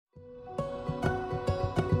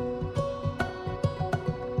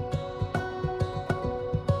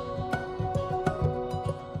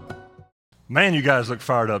Man, you guys look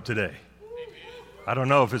fired up today. I don't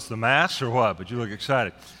know if it's the mass or what, but you look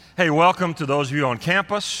excited. Hey, welcome to those of you on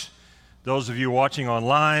campus, those of you watching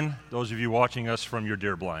online, those of you watching us from your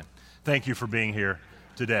dear blind. Thank you for being here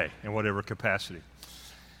today in whatever capacity.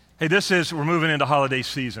 Hey, we're moving into holiday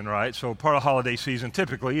season, right? So part of holiday season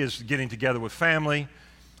typically is getting together with family,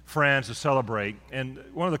 friends to celebrate. And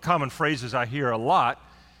one of the common phrases I hear a lot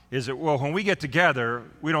is that, well, when we get together,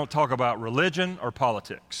 we don't talk about religion or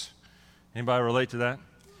politics. Anybody relate to that?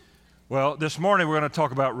 Well, this morning we're going to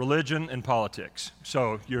talk about religion and politics.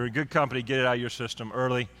 So you're in good company, get it out of your system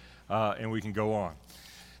early, and we can go on.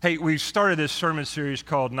 Hey, we started this sermon series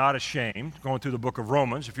called Not Ashamed, going through the book of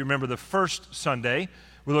Romans. If you remember the first Sunday,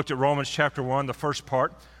 we looked at Romans chapter 1, the first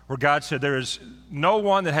part, where God said there is no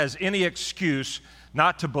one that has any excuse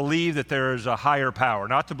not to believe that there is a higher power,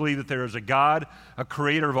 not to believe that there is a God, a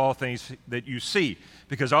creator of all things that you see,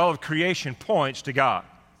 because all of creation points to God.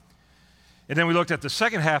 And then we looked at the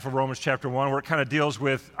second half of Romans chapter 1, where it kind of deals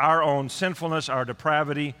with our own sinfulness, our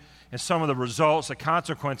depravity, and some of the results, the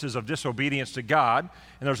consequences of disobedience to God.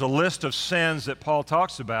 And there's a list of sins that Paul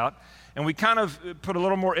talks about. And we kind of put a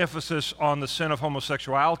little more emphasis on the sin of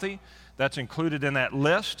homosexuality. That's included in that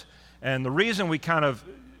list. And the reason we kind of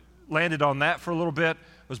landed on that for a little bit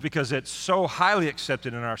was because it's so highly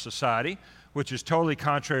accepted in our society, which is totally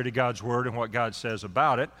contrary to God's word and what God says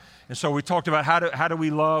about it. And so we talked about how do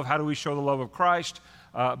we love, how do we show the love of Christ,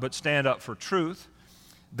 but stand up for truth.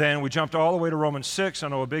 Then we jumped all the way to Romans 6. I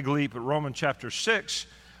know a big leap at Romans chapter 6,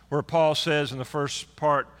 where Paul says in the first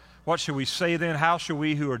part, what should we say then? How shall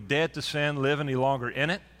we who are dead to sin live any longer in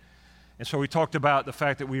it? And so we talked about the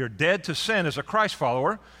fact that we are dead to sin as a Christ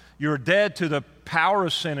follower. You're dead to the power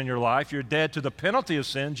of sin in your life. You're dead to the penalty of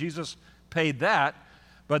sin. Jesus paid that.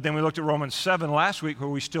 But then we looked at Romans 7 last week, where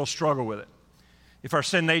we still struggle with it. If our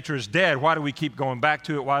sin nature is dead, why do we keep going back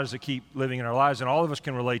to it? Why does it keep living in our lives? And all of us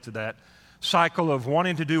can relate to that cycle of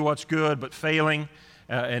wanting to do what's good but failing,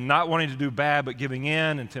 and not wanting to do bad but giving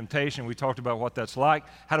in, and temptation. We talked about what that's like.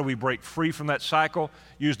 How do we break free from that cycle?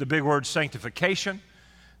 Use the big word sanctification.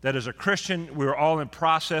 That as a Christian, we're all in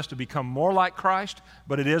process to become more like Christ,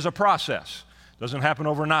 but it is a process. It doesn't happen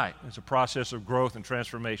overnight. It's a process of growth and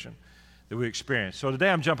transformation that we experience. So today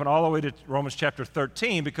I'm jumping all the way to Romans chapter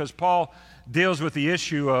 13, because Paul deals with the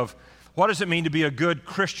issue of what does it mean to be a good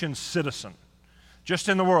Christian citizen? Just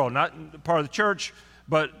in the world, not part of the church,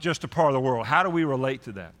 but just a part of the world. How do we relate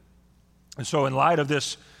to that? And so in light of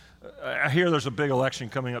this, I hear there's a big election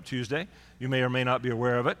coming up Tuesday. You may or may not be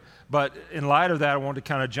aware of it. But in light of that, I want to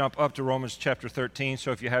kind of jump up to Romans chapter 13.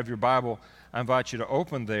 So if you have your Bible, I invite you to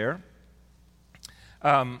open there.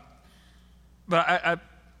 To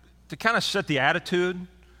kind of set the attitude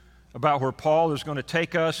about where Paul is going to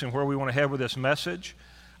take us and where we want to head with this message,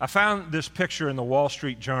 I found this picture in the Wall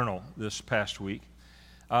Street Journal this past week.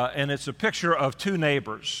 And it's a picture of two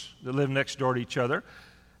neighbors that live next door to each other.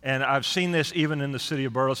 And I've seen this even in the city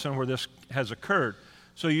of Burleson where this has occurred.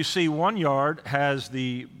 So you see one yard has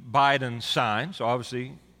the Biden sign, so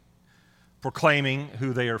obviously proclaiming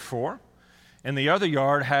who they are for. And the other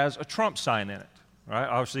yard has a Trump sign in it, right?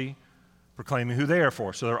 Obviously proclaiming who they are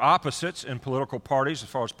for. So they're opposites in political parties as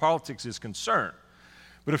far as politics is concerned.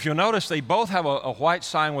 But if you'll notice, they both have a white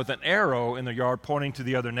sign with an arrow in the yard pointing to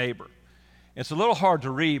the other neighbor. It's a little hard to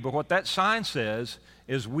read, but what that sign says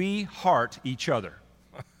is we heart each other,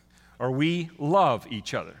 or we love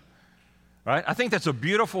each other, right? I think that's a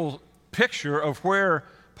beautiful picture of where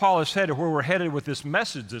Paul is headed, where we're headed with this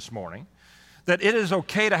message this morning, that it is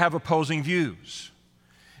okay to have opposing views.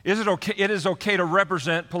 It is okay to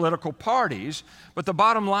represent political parties, but the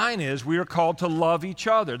bottom line is we are called to love each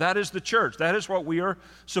other. That is the church. That is what we are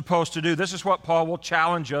supposed to do. This is what Paul will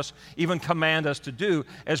challenge us, even command us to do,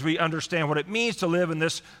 as we understand what it means to live in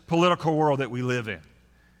this political world that we live in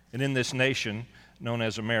and in this nation known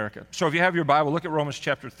as America. So if you have your Bible, look at Romans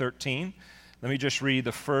chapter 13. Let me just read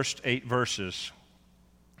the first 8 verses.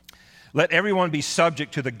 Let everyone be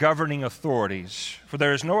subject to the governing authorities, for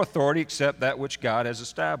there is no authority except that which God has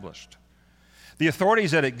established. The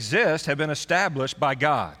authorities that exist have been established by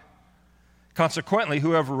God. Consequently,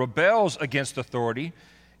 whoever rebels against authority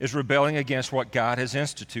is rebelling against what God has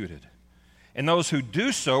instituted. And those who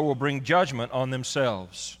do so will bring judgment on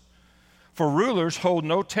themselves. For rulers hold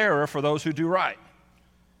no terror for those who do right,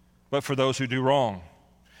 but for those who do wrong.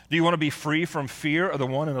 Do you want to be free from fear of the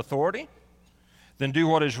one in authority? Then do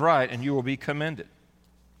what is right, and you will be commended.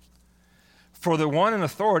 For the one in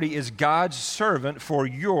authority is God's servant for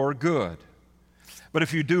your good. But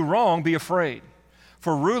if you do wrong, be afraid.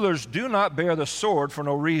 For rulers do not bear the sword for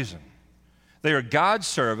no reason. They are God's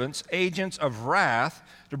servants, agents of wrath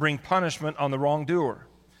to bring punishment on the wrongdoer.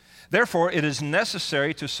 Therefore, it is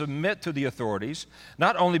necessary to submit to the authorities,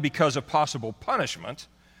 not only because of possible punishment,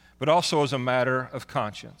 but also as a matter of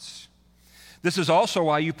conscience. This is also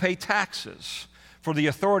why you pay taxes, for the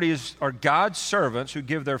authorities are God's servants who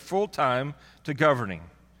give their full time to governing.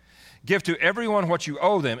 Give to everyone what you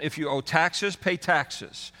owe them. If you owe taxes, pay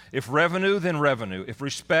taxes. If revenue, then revenue. If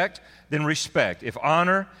respect, then respect. If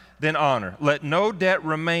honor, then honor. Let no debt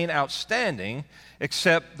remain outstanding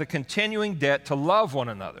except the continuing debt to love one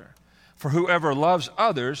another. For whoever loves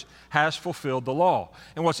others has fulfilled the law.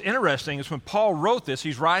 And what's interesting is when Paul wrote this,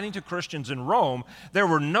 he's writing to Christians in Rome. There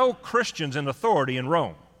were no Christians in authority in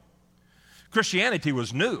Rome. Christianity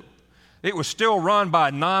was new. It was still run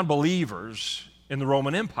by non-believers in the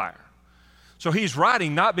Roman Empire. So he's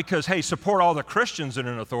writing not because, hey, support all the Christians that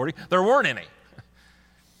are in authority. There weren't any.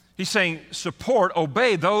 He's saying support,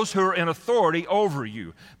 obey those who are in authority over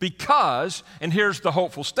you because, and here's the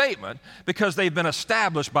hopeful statement, because they've been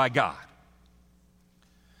established by God.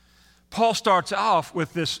 Paul starts off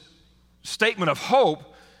with this statement of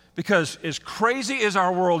hope because as crazy as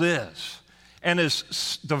our world is and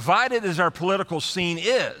as divided as our political scene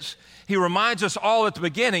is, he reminds us all at the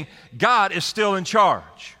beginning, God is still in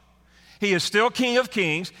charge. He is still King of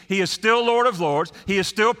kings. He is still Lord of lords. He is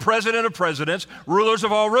still President of presidents, rulers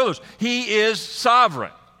of all rulers. He is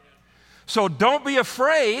sovereign. So don't be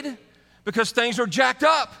afraid because things are jacked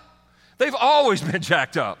up. They've always been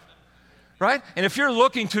jacked up, right? And if you're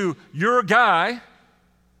looking to your guy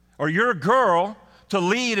or your girl to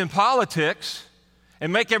lead in politics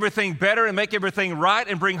and make everything better and make everything right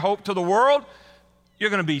and bring hope to the world,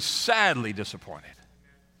 you're going to be sadly disappointed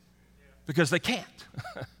because they can't.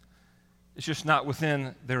 It's just not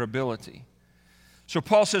within their ability. So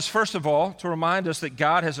Paul says, first of all, to remind us that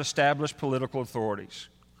God has established political authorities.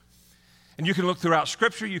 And you can look throughout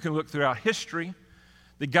Scripture, you can look throughout history,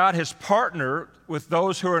 that God has partnered with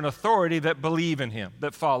those who are in authority that believe in Him,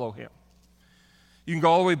 that follow Him. You can go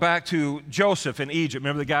all the way back to Joseph in Egypt.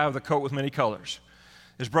 Remember the guy with the coat with many colors?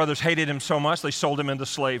 His brothers hated him so much, they sold him into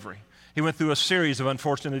slavery. He went through a series of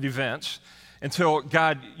unfortunate events until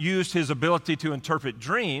God used his ability to interpret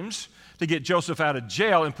dreams to get Joseph out of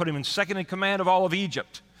jail and put him in second in command of all of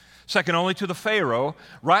Egypt, second only to the Pharaoh,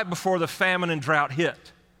 right before the famine and drought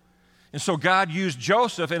hit. And so God used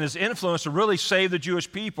Joseph and his influence to really save the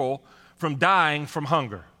Jewish people from dying from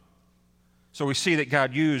hunger. So we see that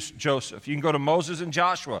God used Joseph. You can go to Moses and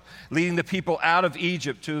Joshua, leading the people out of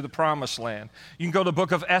Egypt to the promised land. You can go to the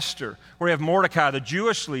book of Esther, where you have Mordecai, the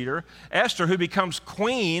Jewish leader, Esther, who becomes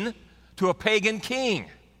queen to a pagan king.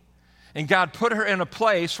 And God put her in a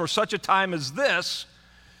place for such a time as this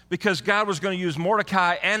because God was going to use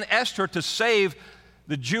Mordecai and Esther to save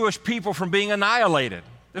the Jewish people from being annihilated.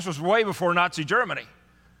 This was way before Nazi Germany.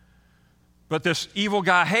 But this evil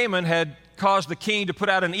guy Haman had caused the king to put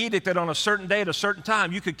out an edict that on a certain day at a certain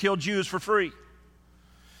time you could kill Jews for free.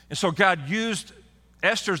 And so God used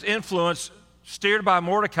Esther's influence, steered by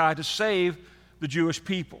Mordecai, to save the Jewish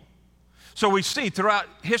people. So we see throughout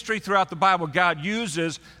history, throughout the Bible, God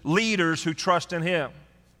uses leaders who trust in Him.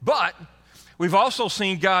 But we've also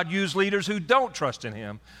seen God use leaders who don't trust in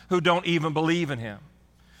Him, who don't even believe in Him.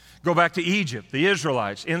 Go back to Egypt, the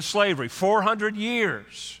Israelites in slavery, 400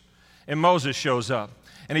 years. And Moses shows up,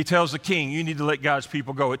 and he tells the king, you need to let God's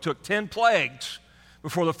people go. It took 10 plagues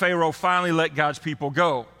before the Pharaoh finally let God's people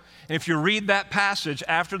go. And if you read that passage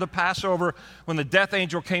after the Passover, when the death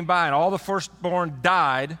angel came by and all the firstborn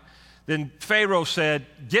died, then Pharaoh said,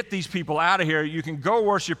 get these people out of here. You can go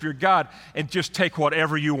worship your God and just take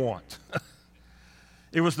whatever you want.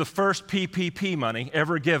 It was the first PPP money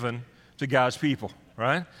ever given to God's people,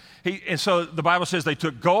 right? And so the Bible says they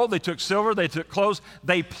took gold, they took silver, they took clothes,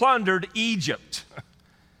 they plundered Egypt.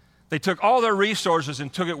 They took all their resources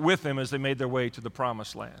and took it with them as they made their way to the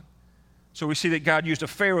promised land. So we see that God used a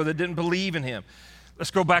Pharaoh that didn't believe in Him.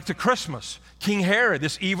 Let's go back to Christmas. King Herod,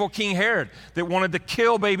 this evil King Herod that wanted to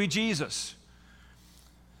kill baby Jesus.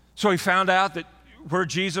 So he found out that where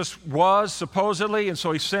Jesus was supposedly, and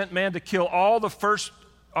so he sent men to kill all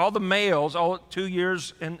the males, all 2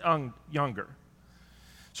 years and younger.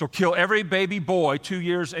 So kill every baby boy 2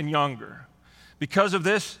 years and younger. Because of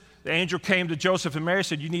this, the angel came to Joseph and Mary and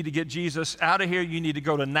said, you need to get Jesus out of here. You need to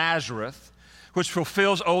go to Nazareth, which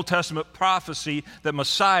fulfills Old Testament prophecy that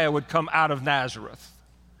Messiah would come out of Nazareth.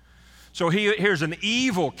 So here's an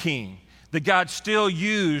evil king that God still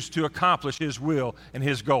used to accomplish His will and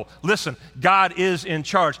His goal. Listen, God is in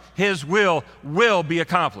charge. His will be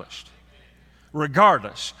accomplished,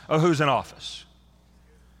 regardless of who's in office.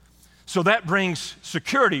 So that brings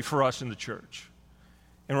security for us in the church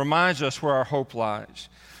and reminds us where our hope lies.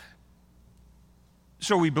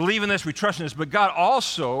 So we believe in this, we trust in this, but God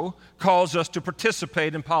also calls us to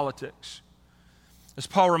participate in politics. As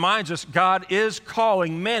Paul reminds us, God is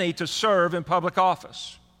calling many to serve in public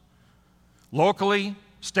office. Locally,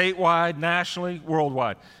 statewide, nationally,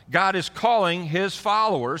 worldwide. God is calling his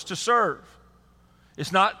followers to serve.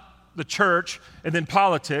 It's not the church and then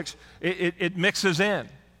politics. It mixes in.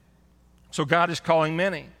 So God is calling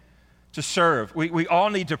many to serve. We all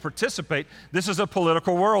need to participate. This is a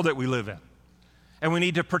political world that we live in. And we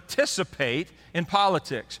need to participate in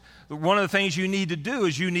politics. One of the things you need to do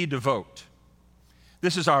is you need to vote.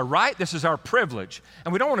 This is our right, this is our privilege,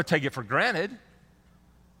 and we don't want to take it for granted.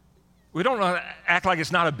 We don't want to act like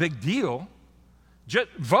it's not a big deal. Just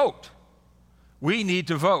vote. We need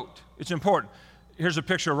to vote. It's important. Here's a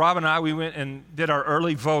picture of Rob and I. We went and did our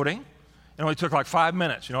early voting. It only took like 5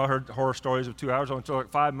 minutes. You know, I heard horror stories of 2 hours. It only took like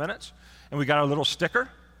 5 minutes. And we got our little sticker,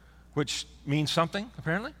 which means something,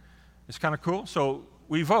 apparently. It's kind of cool. So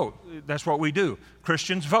we vote. That's what we do.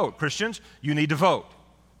 Christians vote. Christians, you need to vote.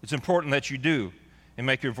 It's important that you do and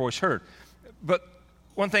make your voice heard. But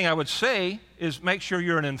one thing I would say is make sure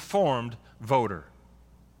you're an informed voter.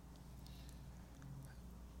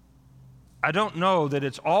 I don't know that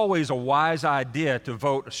it's always a wise idea to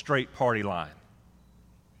vote a straight party line.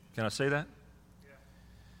 Can I say that? Yeah.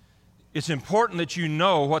 It's important that you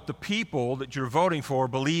know what the people that you're voting for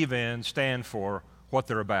believe in, stand for, what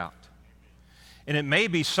they're about. And it may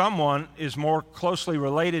be someone is more closely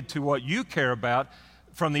related to what you care about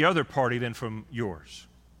from the other party than from yours.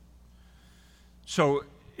 So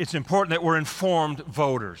it's important that we're informed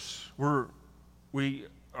voters. We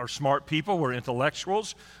are smart people. We're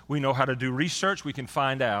intellectuals. We know how to do research. We can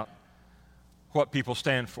find out what people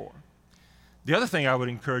stand for. The other thing I would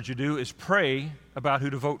encourage you to do is pray about who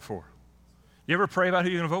to vote for. You ever pray about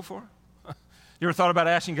who you're going to vote for? You ever thought about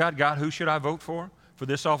asking God, who should I vote for? For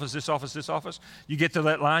this office, this office, this office? You get to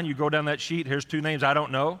that line, you go down that sheet, here's 2 names I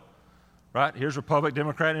don't know. Right? Here's Republican,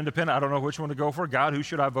 Democrat, Independent. I don't know which one to go for. God, who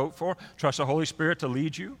should I vote for? Trust the Holy Spirit to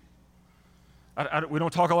lead you. We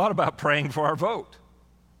don't talk a lot about praying for our vote.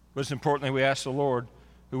 But it's important that we ask the Lord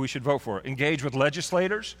who we should vote for. Engage with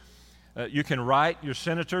legislators. You can write your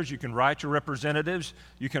senators. You can write your representatives.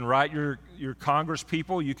 You can write your Congress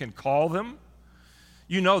people. You can call them.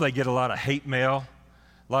 You know they get a lot of hate mail,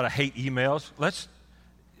 a lot of hate emails. Let's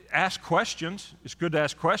ask questions. It's good to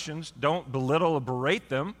ask questions. Don't belittle or berate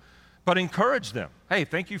them. But encourage them. Hey,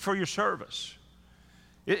 thank you for your service.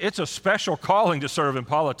 It's a special calling to serve in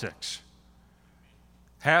politics.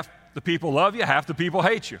 Half the people love you, half the people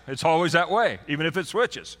hate you. It's always that way, even if it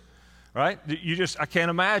switches, right? I can't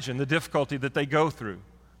imagine the difficulty that they go through.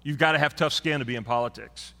 You've got to have tough skin to be in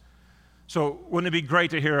politics. So wouldn't it be great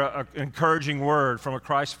to hear an encouraging word from a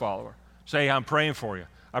Christ follower? Say, I'm praying for you.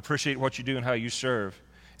 I appreciate what you do and how you serve.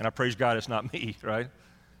 And I praise God it's not me, right?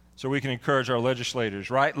 So we can encourage our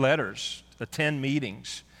legislators, write letters, attend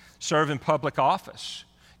meetings, serve in public office.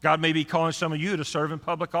 God may be calling some of you to serve in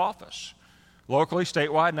public office, locally,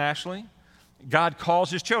 statewide, nationally. God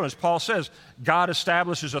calls his children. As Paul says, God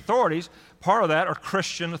establishes authorities. Part of that are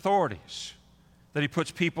Christian authorities that he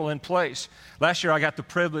puts people in place. Last year I got the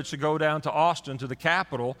privilege to go down to Austin, to the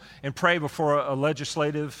Capitol, and pray before a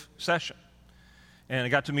legislative session. And I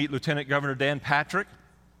got to meet Lieutenant Governor Dan Patrick,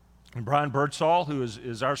 and Brian Birdsall, who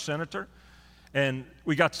is our senator, and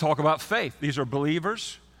we got to talk about faith. These are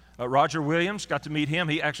believers. Roger Williams, got to meet him.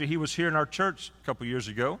 He was here in our church a couple years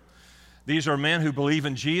ago. These are men who believe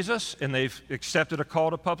in Jesus, and they've accepted a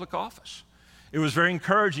call to public office. It was very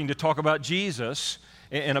encouraging to talk about Jesus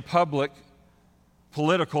in a public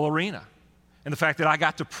political arena, and the fact that I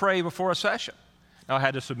got to pray before a session. Now, I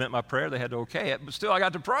had to submit my prayer. They had to okay it, but still I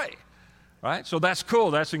got to pray, right? So that's cool.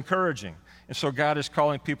 That's encouraging. And so God is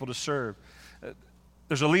calling people to serve.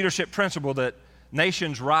 There's a leadership principle that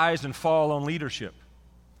nations rise and fall on leadership.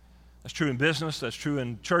 That's true in business. That's true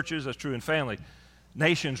in churches. That's true in family.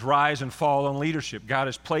 Nations rise and fall on leadership. God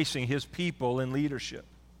is placing his people in leadership.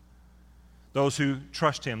 Those who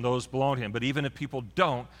trust him, those belong to him. But even if people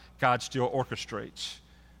don't, God still orchestrates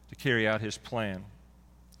to carry out his plan.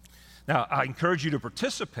 Now, I encourage you to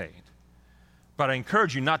participate, but I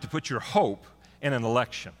encourage you not to put your hope in an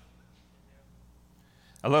election.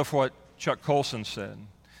 I love what Chuck Colson said.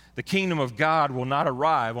 The kingdom of God will not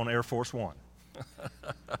arrive on Air Force One.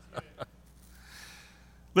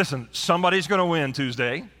 Listen, somebody's going to win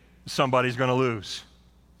Tuesday. Somebody's going to lose.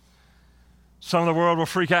 Some of the world will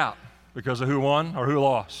freak out because of who won or who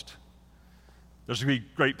lost. There's going to be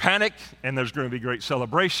great panic, and there's going to be great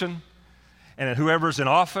celebration. And then whoever's in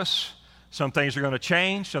office, some things are going to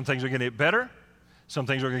change. Some things are going to get better. Some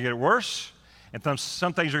things are going to get worse. And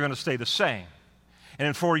some things are going to stay the same. And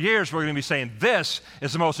in 4 years, we're going to be saying this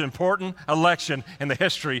is the most important election in the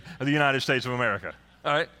history of the United States of America.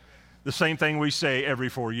 All right? The same thing we say every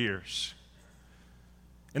 4 years.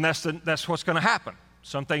 And that's what's going to happen.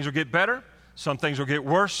 Some things will get better. Some things will get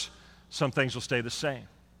worse. Some things will stay the same.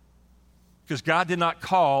 Because God did not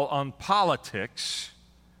call on politics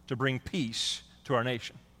to bring peace to our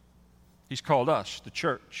nation. He's called us, the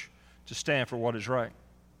church, to stand for what is right.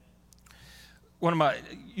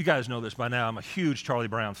 You guys know this by now, I'm a huge Charlie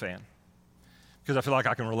Brown fan because I feel like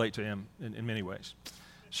I can relate to him in many ways.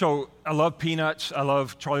 So I love Peanuts. I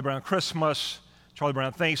love Charlie Brown Christmas, Charlie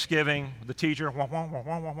Brown Thanksgiving, The Teacher. Wah, wah, wah,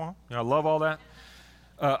 wah, wah, wah. I love all that.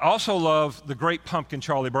 I also love The Great Pumpkin,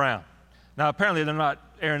 Charlie Brown. Now, apparently they're not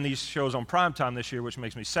airing these shows on primetime this year, which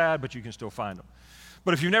makes me sad, but you can still find them.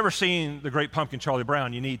 But if you've never seen The Great Pumpkin, Charlie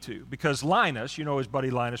Brown, you need to, because Linus, you know his buddy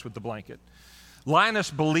Linus with the blanket, Linus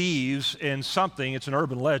believes in something, it's an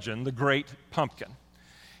urban legend, the Great Pumpkin.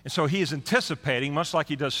 And so he is anticipating, much like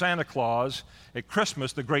he does Santa Claus at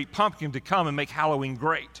Christmas, the Great Pumpkin to come and make Halloween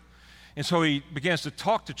great. And so he begins to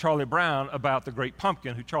talk to Charlie Brown about the Great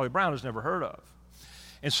Pumpkin, who Charlie Brown has never heard of.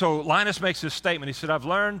 And so Linus makes this statement. He said, I've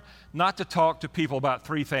learned not to talk to people about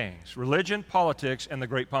three things: religion, politics, and the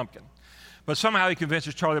Great Pumpkin. But somehow he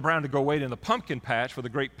convinces Charlie Brown to go wait in the pumpkin patch for the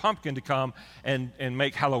Great Pumpkin to come and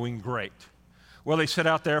make Halloween great. Well, they sit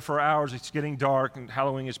out there for hours. It's getting dark, and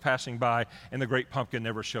Halloween is passing by, and the Great Pumpkin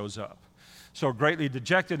never shows up. So greatly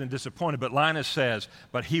dejected and disappointed, but Linus says,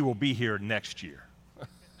 but he will be here next year.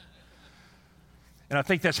 And I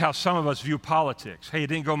think that's how some of us view politics. Hey, it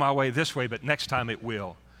didn't go my way this way, but next time it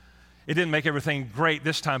will. It didn't make everything great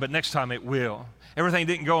this time, but next time it will. Everything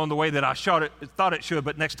didn't go in the way that I thought it should,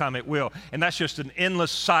 but next time it will. And that's just an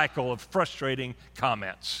endless cycle of frustrating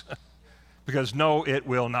comments. Because no, it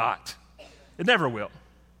will not. It never will.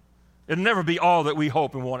 It'll never be all that we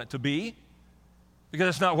hope and want it to be, because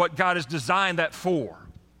that's not what God has designed that for.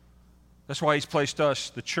 That's why He's placed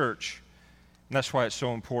us, the church, and that's why it's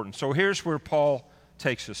so important. So here's where Paul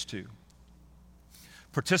takes us to.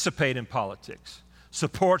 Participate in politics.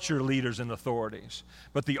 Support your leaders and authorities.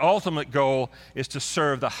 But the ultimate goal is to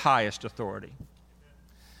serve the highest authority.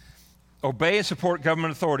 Obey and support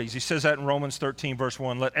government authorities. He says that in Romans 13, verse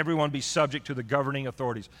 1. Let everyone be subject to the governing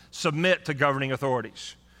authorities. Submit to governing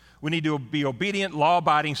authorities. We need to be obedient,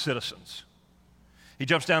 law-abiding citizens. He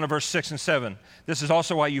jumps down to verse 6 and 7. This is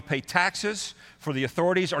also why you pay taxes, for the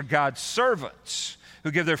authorities are God's servants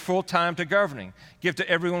who give their full time to governing. Give to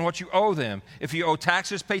everyone what you owe them. If you owe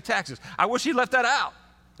taxes, pay taxes. I wish he left that out.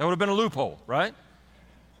 That would have been a loophole, right?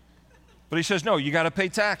 But he says, no, you got to pay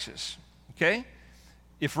taxes, okay?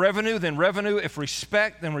 If revenue, then revenue. If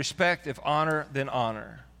respect, then respect. If honor, then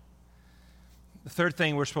honor. The third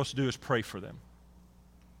thing we're supposed to do is pray for them.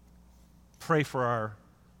 Pray for our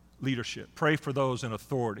leadership. Pray for those in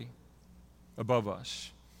authority above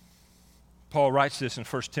us. Paul writes this in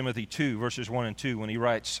 1 Timothy 2, verses 1 and 2, when he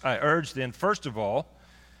writes, I urge then, first of all,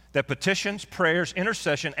 that petitions, prayers,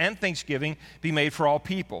 intercession, and thanksgiving be made for all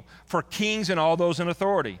people, for kings and all those in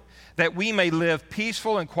authority, that we may live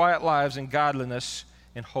peaceful and quiet lives in godliness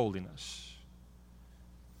and holiness.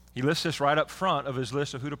 He lists this right up front of his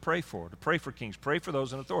list of who to pray for kings, pray for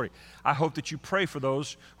those in authority. I hope that you pray for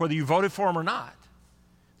those, whether you voted for them or not,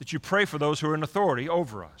 that you pray for those who are in authority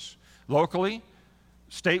over us, locally,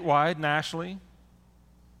 statewide, nationally,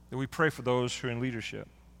 that we pray for those who are in leadership.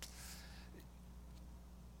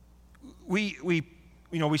 We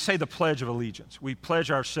say the Pledge of Allegiance. We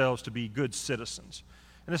pledge ourselves to be good citizens.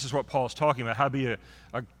 And this is what Paul's talking about, how to be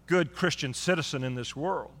a good Christian citizen in this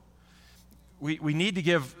world. We need to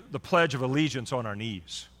give the Pledge of Allegiance on our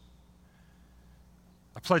knees.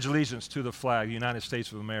 I pledge allegiance to the flag, the United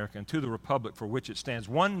States of America, and to the republic for which it stands,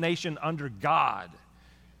 one nation under God,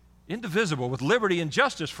 indivisible, with liberty and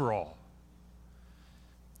justice for all.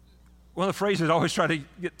 One of the phrases I always try to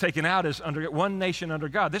get taken out is one nation under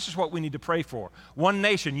God. This is what we need to pray for. One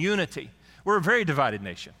nation, unity. We're a very divided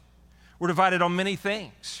nation. We're divided on many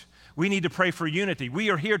things. We need to pray for unity. We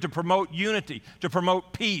are here to promote unity, to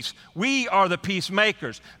promote peace. We are the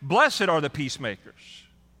peacemakers. Blessed are the peacemakers.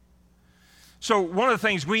 So one of the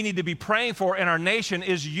things we need to be praying for in our nation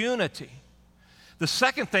is unity. The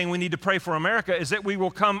second thing we need to pray for America is that we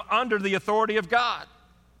will come under the authority of God.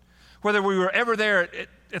 Whether we were ever there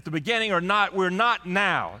at the beginning or not, we're not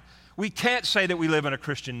now. We can't say that we live in a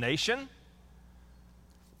Christian nation.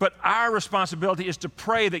 But our responsibility is to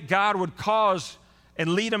pray that God would cause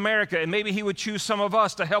and lead America, and maybe He would choose some of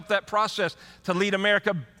us to help that process to lead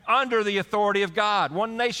America under the authority of God.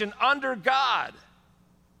 One nation under God.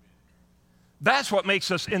 That's what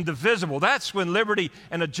makes us indivisible. That's when liberty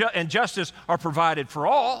and justice are provided for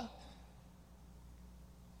all.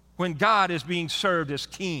 when God is being served as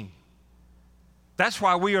king. That's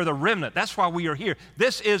why we are the remnant. That's why we are here.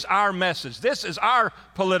 This is our message. This is our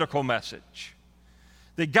political message.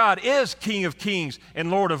 That God is King of kings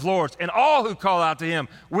and Lord of lords, and all who call out to him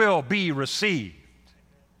will be received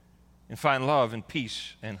and find love and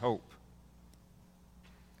peace and hope.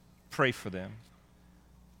 Pray for them.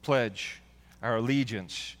 Pledge our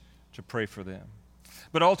allegiance to pray for them.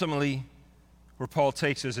 But ultimately, where Paul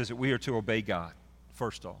takes us is that we are to obey God,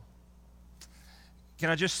 first of all. Can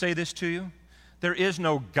I just say this to you? There is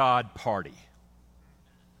no God party.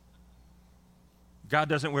 God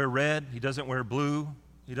doesn't wear red. He doesn't wear blue.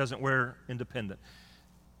 He doesn't wear independent.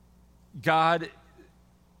 God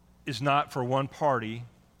is not for one party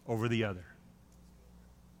over the other.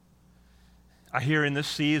 I hear in this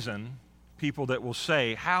season people that will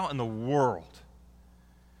say, how in the world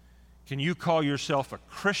can you call yourself a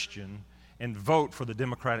Christian and vote for the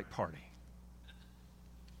Democratic Party?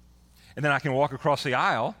 And then I can walk across the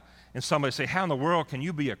aisle and somebody say, how in the world can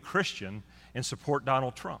you be a Christian and support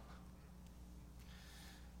Donald Trump?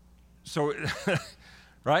 So,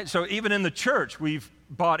 right? So even in the church, we've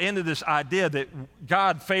bought into this idea that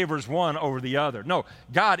God favors one over the other. No,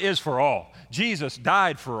 God is for all. Jesus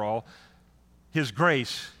died for all. His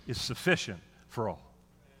grace is sufficient for all.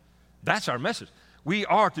 That's our message. We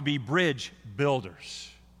are to be bridge builders.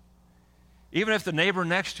 Even if the neighbor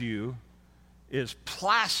next to you is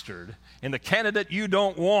plastered and the candidate you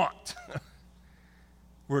don't want,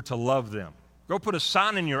 we're to love them. Go put a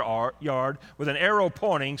sign in your yard with an arrow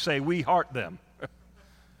pointing, say, we heart them.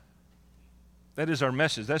 That is our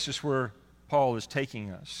message. That's just where Paul is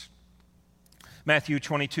taking us. Matthew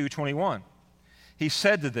 22:21. He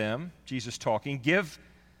said to them, Jesus talking, give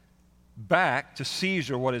back to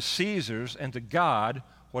Caesar what is Caesar's and to God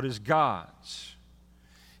what is God's.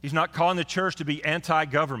 He's not calling the church to be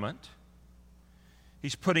anti-government.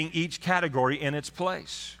 He's putting each category in its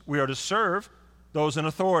place. We are to serve those in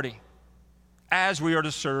authority as we are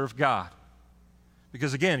to serve God.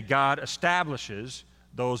 Because again, God establishes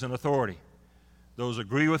those in authority. Those who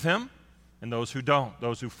agree with him and those who don't.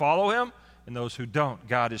 Those who follow him and those who don't.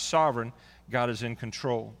 God is sovereign. God is in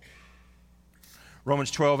control.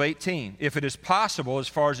 Romans 12:18. If it is possible, as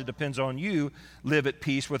far as it depends on you, live at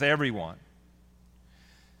peace with everyone.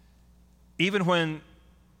 Even when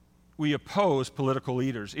we oppose political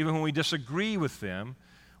leaders, even when we disagree with them,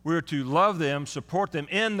 we are to love them, support them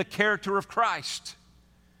in the character of Christ.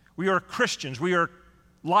 We are Christians. We are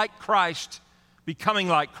like Christ, becoming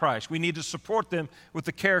like Christ. We need to support them with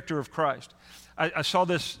the character of Christ. I saw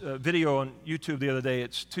this video on YouTube the other day.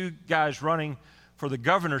 It's two guys running for the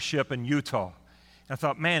governorship in Utah. And I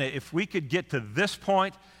thought, man, if we could get to this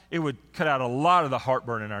point, it would cut out a lot of the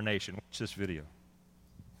heartburn in our nation. Watch this video.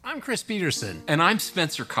 I'm Chris Peterson. And I'm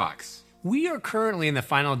Spencer Cox. We are currently in the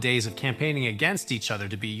final days of campaigning against each other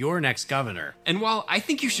to be your next governor. And while I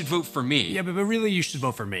think you should vote for me, Yeah, but really you should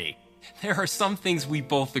vote for me. there are some things we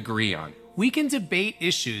both agree on. We can debate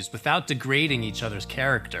issues without degrading each other's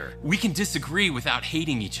character. We can disagree without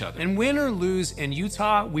hating each other. And win or lose in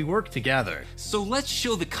Utah, we work together. So let's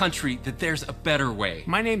show the country that there's a better way.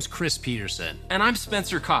 My name's Chris Peterson. And I'm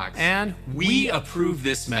Spencer Cox. And we approve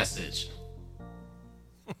this message.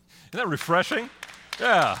 Isn't that refreshing?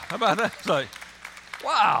 Yeah, how about that? It's like,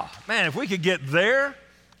 wow, man, if we could get there,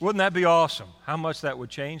 wouldn't that be awesome? How much that would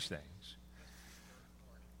change things.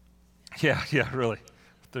 Yeah, really.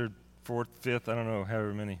 Third, fourth, fifth, I don't know,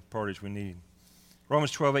 however many parties we need.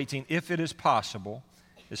 Romans 12:18, if it is possible,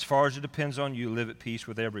 as far as it depends on you, live at peace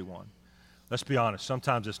with everyone. Let's be honest,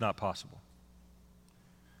 sometimes it's not possible.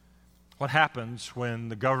 What happens when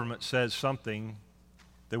the government says something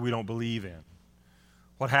that we don't believe in?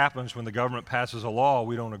 What happens when the government passes a law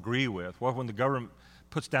we don't agree with? What when the government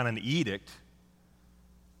puts down an edict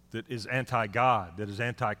that is anti-God, that is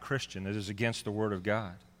anti-Christian, that is against the Word of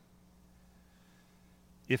God?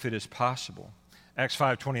 If it is possible. Acts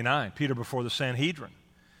 5:29, Peter before the Sanhedrin.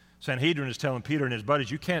 Sanhedrin is telling Peter and his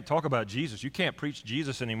buddies, you can't talk about Jesus. You can't preach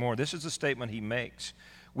Jesus anymore. This is the statement he makes.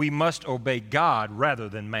 We must obey God rather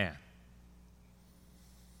than man.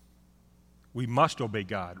 We must obey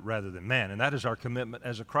God rather than man. And that is our commitment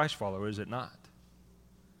as a Christ follower, is it not?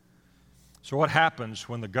 So what happens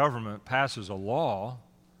when the government passes a law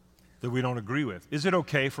that we don't agree with? Is it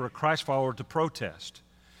okay for a Christ follower to protest?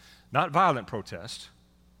 Not violent protest,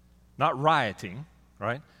 not rioting,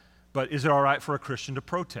 right? But is it all right for a Christian to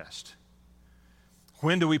protest?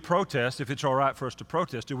 When do we protest if it's all right for us to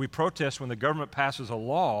protest? Do we protest when the government passes a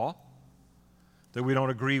law that we don't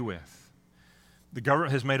agree with? The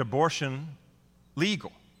government has made abortion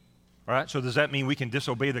legal, all right? So does that mean we can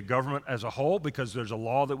disobey the government as a whole because there's a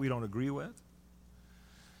law that we don't agree with?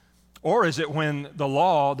 Or is it when the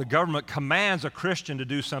law, the government commands a Christian to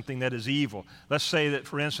do something that is evil? Let's say that,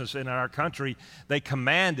 for instance, in our country,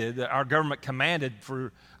 our government commanded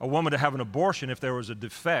for a woman to have an abortion if there was a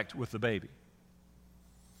defect with the baby.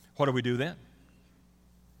 What do we do then?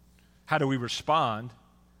 How do we respond?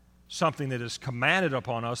 Something that is commanded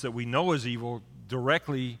upon us that we know is evil,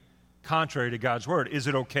 directly contrary to God's word. Is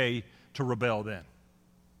it okay to rebel then?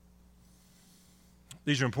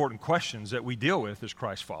 These are important questions that we deal with as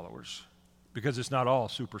Christ followers, because it's not all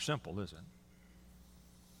super simple, is it?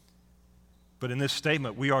 But in this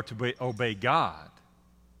statement, we are to obey God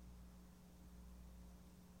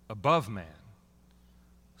above man.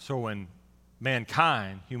 So when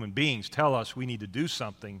mankind, human beings, tell us we need to do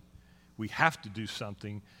something, we have to do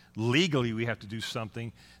something, legally we have to do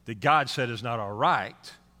something that God said is not all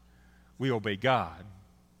right, we obey God,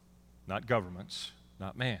 not governments,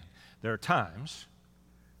 not man. There are times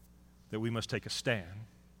that we must take a stand.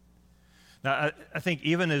 Now, I think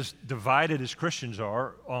even as divided as Christians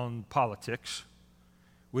are on politics,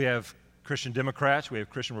 we have Christian Democrats, we have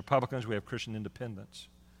Christian Republicans, we have Christian Independents,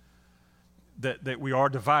 that we are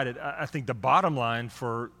divided. I think the bottom line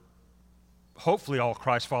for hopefully all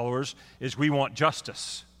Christ followers is we want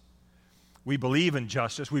justice. We believe in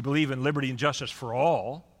justice. We believe in liberty and justice for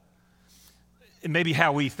all. And maybe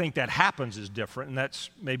how we think that happens is different, and that's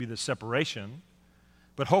maybe the separation.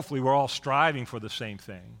 But hopefully we're all striving for the same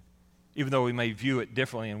thing, even though we may view it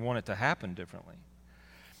differently and want it to happen differently.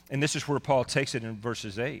 And this is where Paul takes it in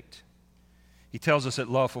verses 8. He tells us that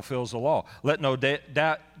love fulfills the law. Let no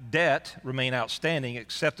debt remain outstanding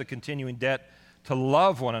except the continuing debt to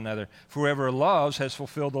love one another. For whoever loves has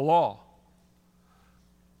fulfilled the law.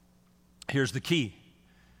 Here's the key.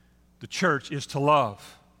 The church is to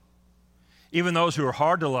love. Even those who are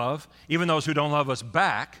hard to love, even those who don't love us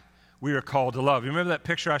back, we are called to love. You remember that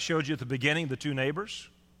picture I showed you at the beginning, the two neighbors?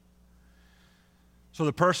 So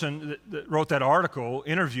the person that wrote that article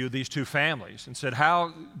interviewed these two families and said,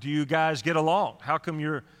 how do you guys get along? How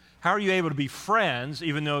are you able to be friends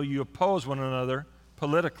even though you oppose one another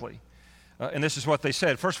politically? And this is what they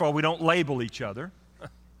said. First of all, we don't label each other.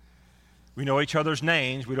 We know each other's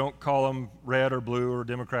names. We don't call them red or blue or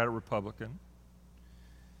Democrat or Republican.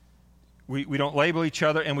 We don't label each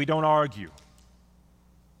other, and we don't argue.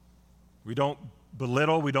 We don't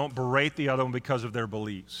belittle, we don't berate the other one because of their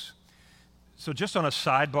beliefs. So just on a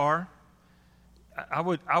sidebar,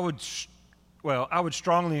 I would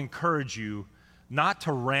strongly encourage you not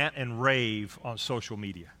to rant and rave on social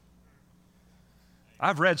media.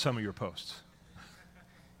 I've read some of your posts.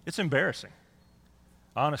 It's embarrassing,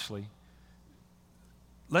 honestly.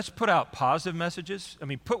 Let's put out positive messages. I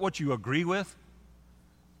mean, put what you agree with.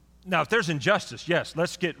 Now, if there's injustice, yes,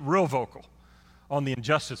 let's get real vocal on the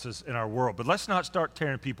injustices in our world. But let's not start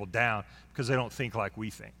tearing people down because they don't think like we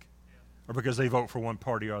think or because they vote for one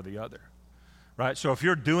party or the other, right? So if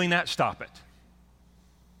you're doing that, stop it.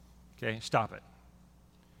 Okay, stop it.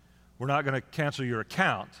 We're not going to cancel your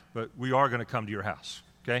account, but we are going to come to your house,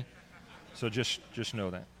 okay? So just know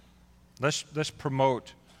that. Let's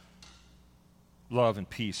promote love and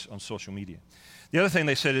peace on social media. The other thing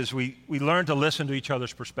they said is we learn to listen to each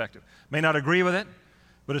other's perspective. May not agree with it,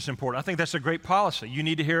 but it's important. I think that's a great policy. You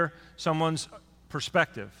need to hear someone's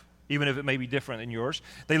perspective, even if it may be different than yours.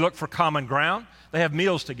 They look for common ground. They have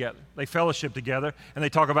meals together. They fellowship together, and they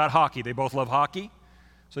talk about hockey. They both love hockey,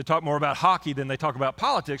 so they talk more about hockey than they talk about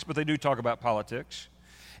politics, but they do talk about politics.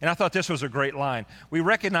 And I thought this was a great line. We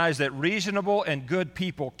recognize that reasonable and good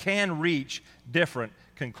people can reach different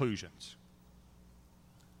conclusions.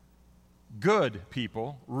 Good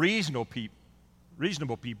people, reasonable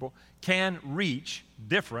people can reach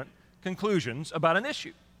different conclusions about an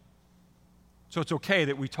issue. So it's okay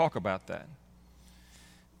that we talk about that.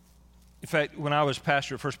 In fact, when I was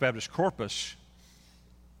pastor at First Baptist Corpus,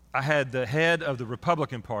 I had the head of the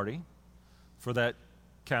Republican Party for that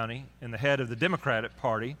county and the head of the Democratic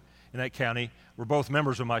Party in that county were both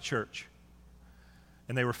members of my church.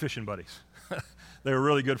 And they were fishing buddies. They were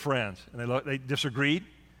really good friends. And they disagreed.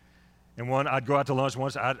 And one, I'd go out to lunch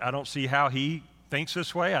once. I don't see how he thinks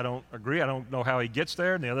this way. I don't agree. I don't know how he gets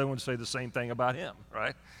there. And the other one would say the same thing about him,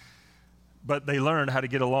 right? But they learned how to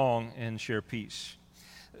get along and share peace.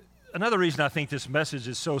 Another reason I think this message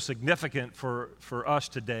is so significant for us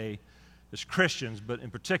today as Christians, but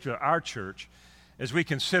in particular our church, as we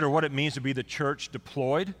consider what it means to be the church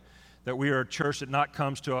deployed, that we are a church that not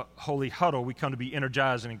comes to a holy huddle. We come to be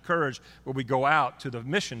energized and encouraged, but we go out to the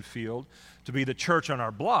mission field to be the church on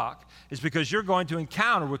our block, is because you're going to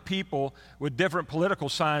encounter with people with different political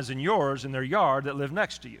signs than yours in their yard that live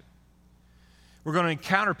next to you. We're going to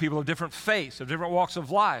encounter people of different faiths, of different walks of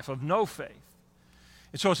life, of no faith.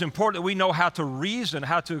 And so it's important that we know how to reason,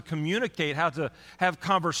 how to communicate, how to have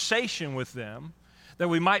conversation with them, that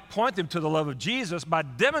we might point them to the love of Jesus by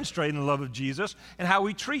demonstrating the love of Jesus and how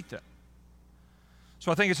we treat them.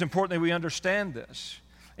 So I think it's important that we understand this.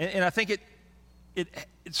 And I think it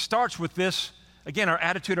starts with this, again, our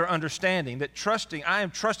attitude, our understanding, that I am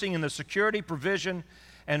trusting in the security, provision,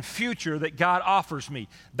 and future that God offers me.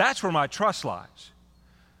 That's where my trust lies.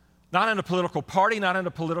 Not in a political party, not in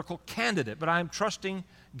a political candidate, but I am trusting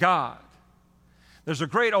God. There's a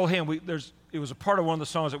great old hymn, it was a part of one of the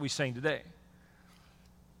songs that we sang today.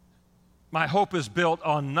 My hope is built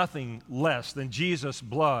on nothing less than Jesus'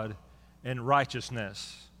 blood and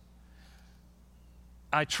righteousness.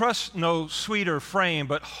 I trust no sweeter frame,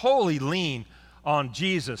 but wholly lean on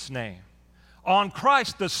Jesus' name. On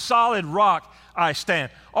Christ, the solid rock, I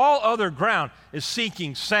stand. All other ground is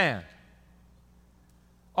sinking sand.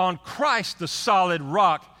 On Christ, the solid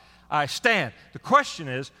rock, I stand. The question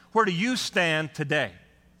is, where do you stand today?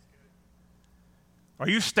 Are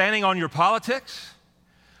you standing on your politics?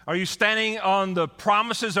 Are you standing on the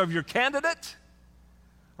promises of your candidate?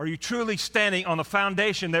 Are you truly standing on the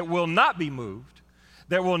foundation that will not be moved,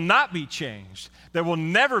 that will not be changed, that will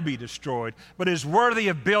never be destroyed, but is worthy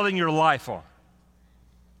of building your life on?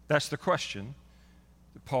 That's the question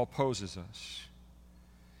that Paul poses us.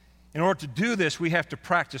 In order to do this, we have to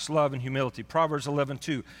practice love and humility. Proverbs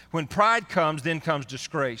 11:2. When pride comes, then comes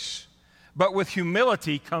disgrace. But with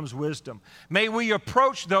humility comes wisdom. May we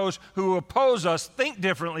approach those who oppose us, think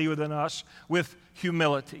differently than us, with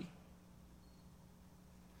humility.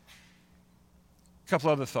 A couple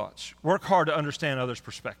other thoughts. Work hard to understand others'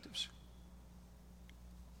 perspectives.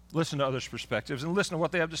 Listen to others' perspectives and listen to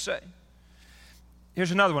what they have to say.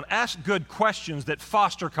 Here's another one. Ask good questions that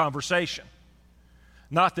foster conversation,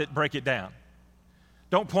 not that break it down.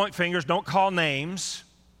 Don't point fingers. Don't call names.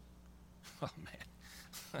 Oh,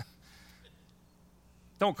 man.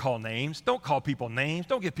 Don't call names. Don't call people names.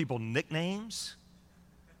 Don't give people nicknames.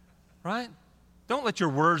 Right? Don't let your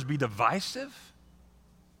words be divisive.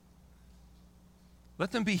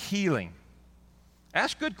 Let them be healing.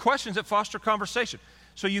 Ask good questions that foster conversation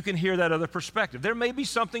so you can hear that other perspective. There may be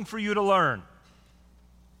something for you to learn.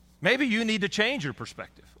 Maybe you need to change your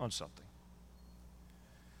perspective on something.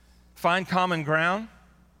 Find common ground.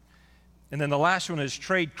 And then the last one is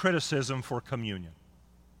trade criticism for communion.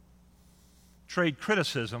 Trade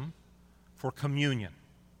criticism for communion.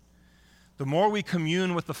 The more we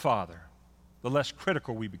commune with the Father, the less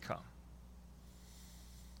critical we become.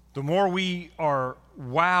 The more we are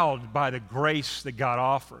wowed by the grace that God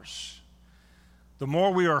offers, the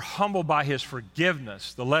more we are humbled by His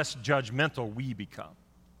forgiveness, the less judgmental we become.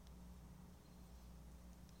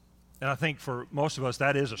 And I think for most of us,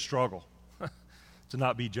 that is a struggle, to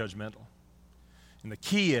not be judgmental. And the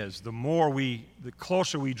key is, the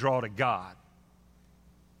closer we draw to God,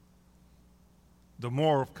 the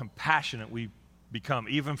more compassionate we become,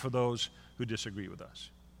 even for those who disagree with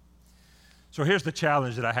us. So here's the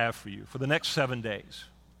challenge that I have for you for the next 7 days.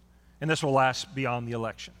 And this will last beyond the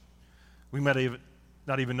election. We might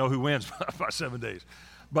not even know who wins by 7 days.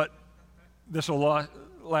 But this will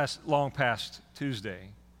last long past Tuesday.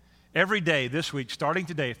 Every day this week, starting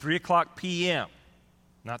today, 3 o'clock p.m.,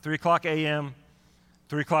 not 3 o'clock a.m.,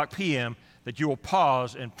 3 o'clock p.m., that you will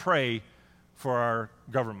pause and pray for our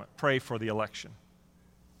government, pray for the election,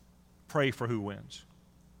 pray for who wins.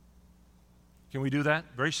 Can we do that?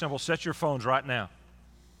 Very simple. Set your phones right now.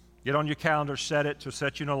 Get on your calendar, set it to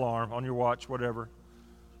set you an alarm, on your watch, whatever,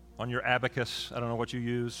 on your abacus. I don't know what you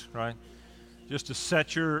use, right? Just to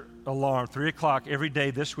set your alarm, 3 o'clock every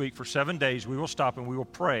day this week for 7 days, we will stop and we will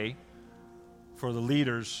pray for the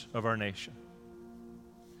leaders of our nation.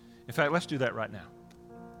 In fact, let's do that right now.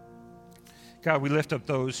 God, we lift up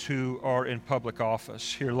those who are in public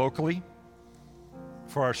office here locally,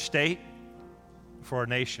 for our state, for our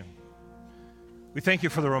nation. We thank you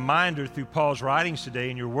for the reminder through Paul's writings today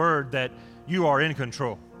in your word that you are in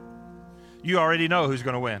control. You already know who's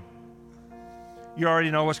going to win. You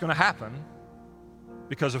already know what's going to happen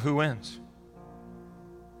because of who wins.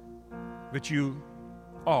 But you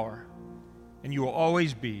are, and you will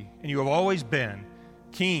always be, and you have always been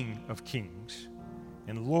King of kings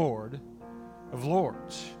and Lord of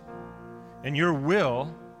lords. And your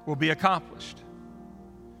will be accomplished.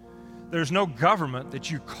 There's no government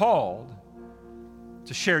that you called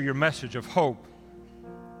to share your message of hope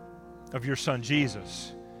of your Son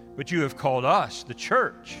Jesus, but you have called us, the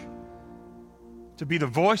church, to be the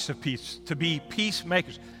voice of peace, to be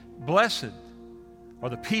peacemakers. Blessed are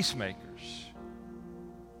the peacemakers.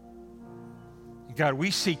 God,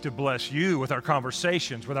 we seek to bless you with our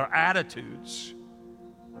conversations, with our attitudes,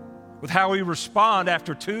 with how we respond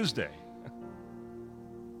after Tuesday.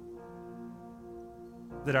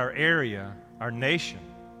 That our area, our nation,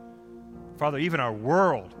 Father, even our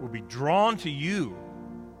world will be drawn to you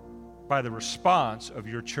by the response of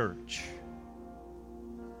your church.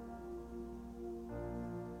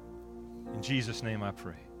 In Jesus' name I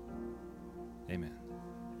pray. Amen.